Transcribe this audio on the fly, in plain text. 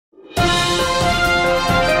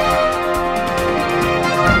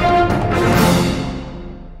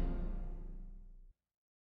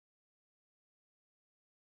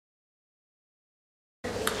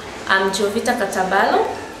I'm Jovita Katabalo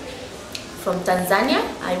from Tanzania.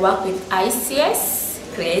 I work with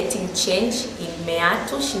ICS, Creating Change in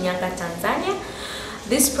Meatu, Shinyanga, Tanzania.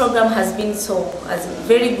 This program has been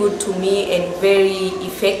very good to me and very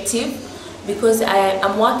effective because I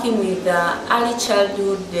am working with the Early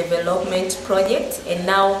Childhood Development Project, and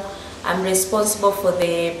now I'm responsible for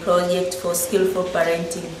the project for skillful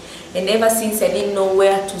parenting. And ever since, I didn't know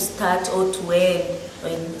where to start or to end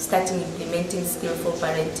when starting implementing skillful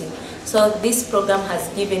parenting. So this program has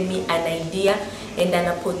given me an idea and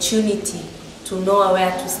an opportunity to know where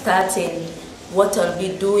to start and what I'll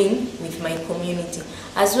be doing with my community.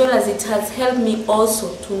 As well as it has helped me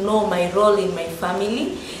also to know my role in my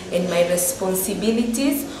family and my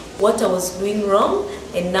responsibilities, what I was doing wrong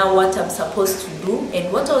and now what I'm supposed to do,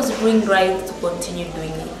 and what I was doing right to continue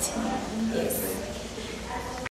doing it.